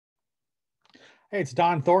Hey, it's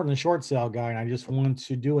Don Thornton, the short sale guy, and I just want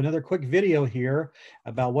to do another quick video here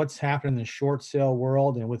about what's happening in the short sale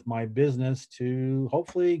world and with my business to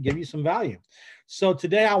hopefully give you some value. So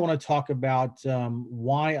today I want to talk about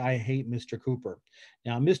why I hate Mr. Cooper.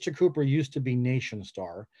 Now, Mr. Cooper used to be Nation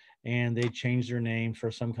Star, and they changed their name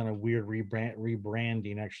for some kind of weird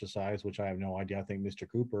rebranding exercise, which I have no idea. I think Mr.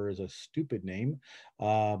 Cooper is a stupid name,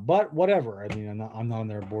 but whatever. I mean, I'm not on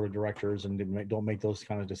their board of directors and don't make those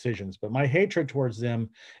kind of decisions. But my hatred towards them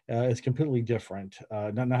is completely different.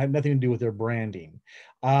 Had nothing to do with their branding.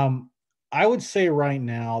 Um, I would say right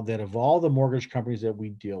now that of all the mortgage companies that we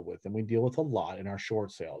deal with, and we deal with a lot in our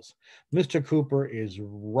short sales, Mr. Cooper is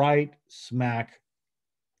right smack,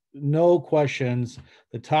 no questions,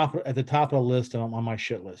 the top at the top of the list on my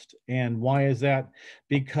shit list. And why is that?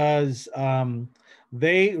 Because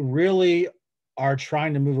they really are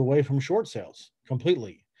trying to move away from short sales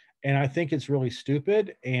completely. And I think it's really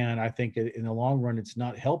stupid. And I think in the long run, it's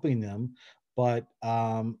not helping them. But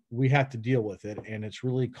we have to deal with it. And it's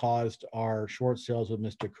really caused our short sales with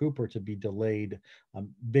Mr. Cooper to be delayed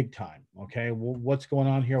big time. Okay. Well, what's going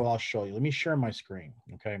on here? Well, I'll show you. Let me share my screen.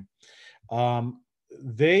 Okay. Um,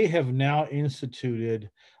 they have now instituted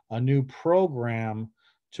a new program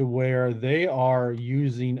to where they are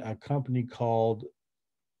using a company called,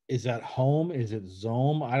 is that Home? Is it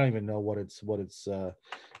Zome? I don't even know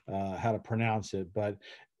how to pronounce it, but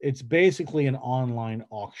it's basically an online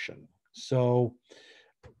auction. So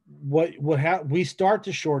we start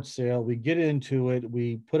the short sale, we get into it,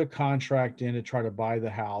 we put a contract in to try to buy the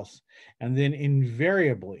house, and then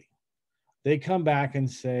invariably they come back and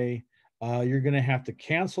say, you're going to have to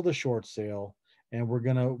cancel the short sale, and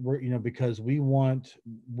because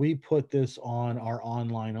we put this on our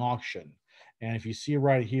online auction. And if you see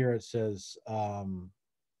right here, it says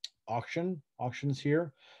auctions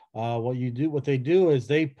here. What they do is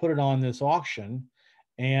they put it on this auction,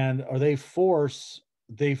 and or they force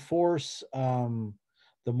they force the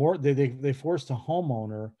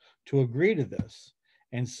homeowner to agree to this.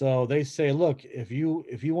 And so they say, look, if you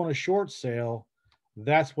want a short sale,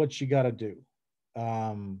 that's what you got to do.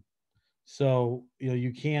 Um, so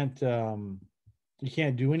you can't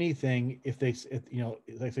do anything if they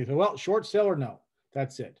say, well, short sale or no,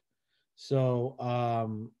 that's it. So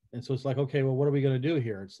and so it's like, okay, well, what are we going to do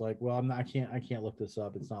here? It's like, well, I can't look this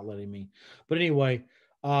up. It's not letting me. But anyway,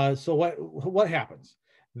 so what happens?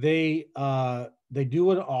 They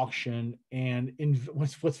do an auction, and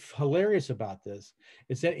what's hilarious about this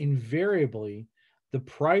is that invariably the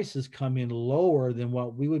prices come in lower than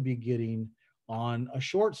what we would be getting on a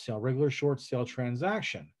short sale, regular short sale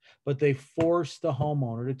transaction, but they force the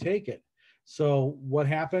homeowner to take it. So what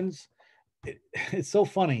happens? It's so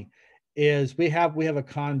funny is we have a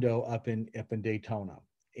condo up in Daytona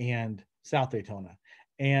and South Daytona,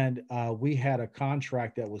 and we had a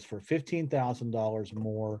contract that was for $15,000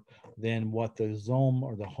 more than what the Zome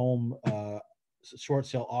or the home short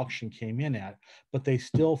sale auction came in at, but they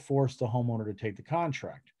still forced the homeowner to take the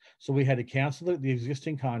contract. So we had to cancel the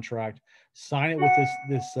existing contract, sign it with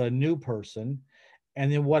this new person,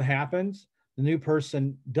 and then what happens? The new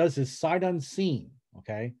person does his sight unseen.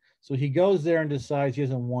 Okay, so he goes there and decides he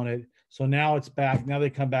doesn't want it. So now it's back. Now they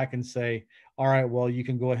come back and say, all right, well, you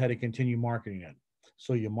can go ahead and continue marketing it.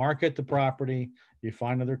 So you market the property, you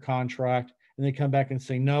find another contract, and they come back and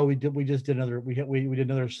say, no, we did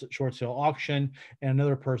another short sale auction, and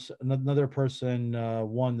another person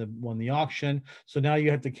won the auction. So now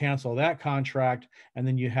you have to cancel that contract, and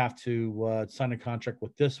then you have to sign a contract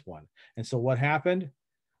with this one. And so what happened?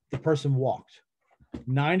 The person walked.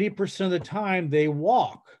 90% of the time they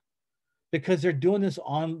walk because they're doing this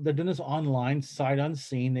online, sight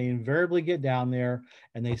unseen. They invariably get down there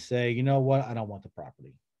and they say, you know what, I don't want the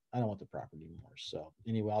property. I don't want the property anymore. So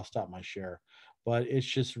anyway, I'll stop my share. But it's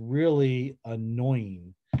just really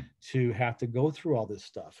annoying to have to go through all this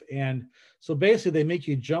stuff. And so basically they make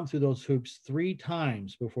you jump through those hoops 3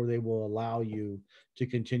 times before they will allow you to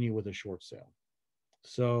continue with a short sale.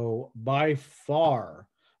 So by far,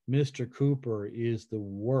 Mr. Cooper is the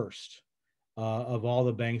worst of all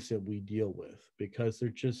the banks that we deal with, because they're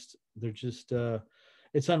just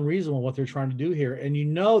it's unreasonable what they're trying to do here. And you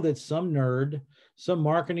know that some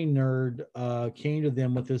marketing nerd came to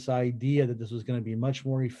them with this idea that this was going to be much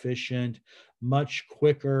more efficient, much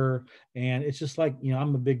quicker. And it's just like,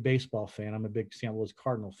 I'm a big baseball fan. I'm a big St. Louis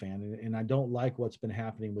Cardinal fan, and I don't like what's been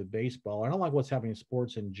happening with baseball. I don't like what's happening in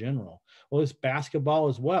sports in general. Well, it's basketball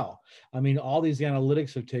as well. I mean, all these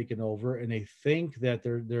analytics have taken over, and they think that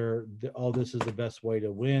oh, this is the best way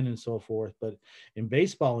to win and so forth. But in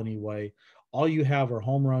baseball, anyway, all you have are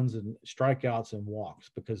home runs and strikeouts and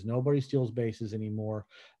walks, because nobody steals bases anymore.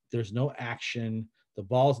 there's no action. The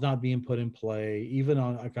ball's not being put in play. Even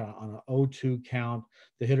on like on an 0-2 count,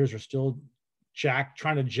 the hitters are still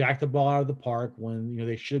trying to jack the ball out of the park when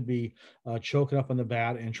they should be choking up on the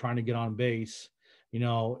bat and trying to get on base.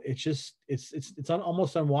 It's just it's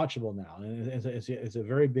almost unwatchable now. And as a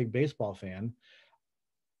very big baseball fan,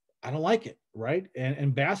 I don't like it, right?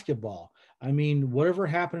 And basketball. I mean, whatever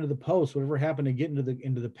happened to the post, whatever happened to get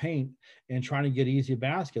into the paint and trying to get easy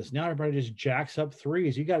baskets. Now everybody just jacks up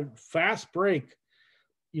threes. You got fast break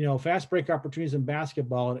opportunities in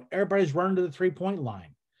basketball, and everybody's running to the 3-point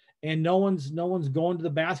line. And no one's going to the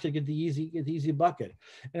basket to get the easy bucket.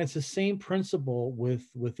 And it's the same principle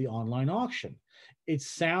with the online auction. It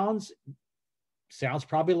sounds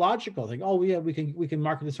probably logical. Think, oh yeah, we can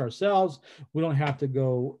market this ourselves. We don't have to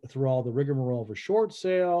go through all the rigmarole of a short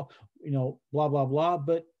sale, blah blah blah.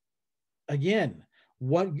 But again,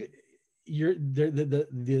 the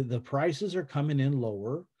prices are coming in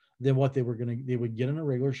lower than what they would get in a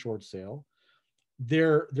regular short sale.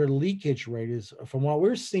 Their leakage rate is, from what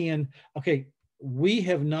we're seeing, okay, we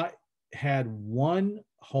have not had one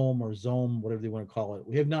home or zone, whatever they want to call it.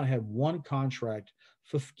 We have not had one contract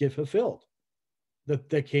get fulfilled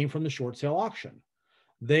that came from the short sale auction.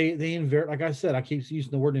 They like I said, I keep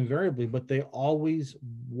using the word invariably, but they always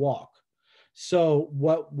walk. So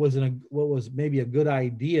what was maybe a good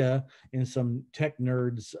idea in some tech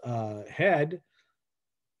nerds' head,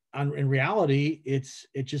 in reality,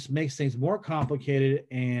 it just makes things more complicated,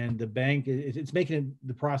 and the bank it's making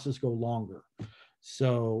the process go longer.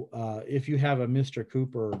 So if you have a Mr.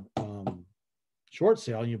 Cooper short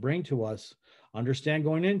sale and you bring to us, understand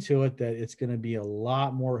going into it that it's going to be a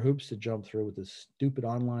lot more hoops to jump through with this stupid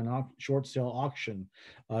online short sale auction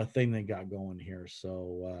thing they got going here.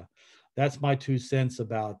 So that's my 2 cents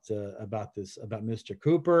about Mr.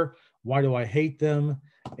 Cooper. Why do I hate them?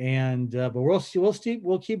 And but we'll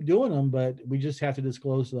keep doing them, but we just have to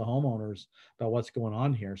disclose to the homeowners about what's going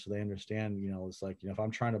on here, so they understand. It's like, if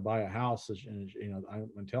I'm trying to buy a house, and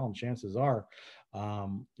I'm telling them, chances are,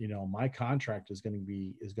 my contract is going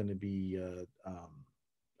to be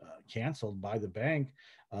canceled by the bank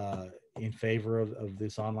in favor of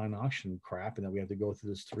this online auction crap, and that we have to go through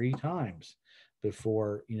this 3 times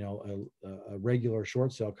before a regular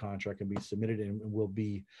short sale contract can be submitted and will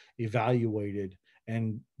be evaluated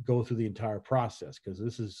and go through the entire process, because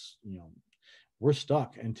this is we're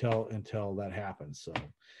stuck until that happens. So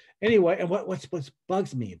anyway, and what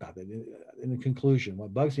bugs me about it, in the conclusion,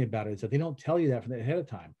 what bugs me about it is that they don't tell you that ahead of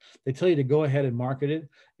time. They tell you to go ahead and market it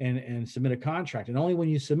and submit a contract, and only when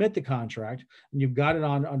you submit the contract and you've got it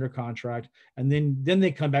under contract, and then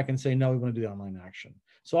they come back and say, no, we want to do the online action.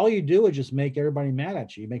 So all you do is just make everybody mad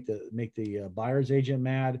at you. You make the buyer's agent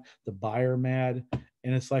mad, the buyer mad,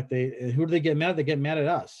 and it's like who do they get mad? They get mad at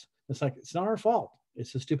us. It's like, it's not our fault.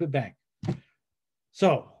 It's a stupid bank.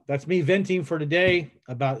 So that's me venting for today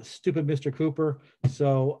about stupid Mr. Cooper.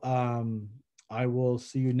 So I will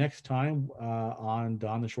see you next time on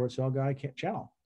Don the Short Sale Guy channel.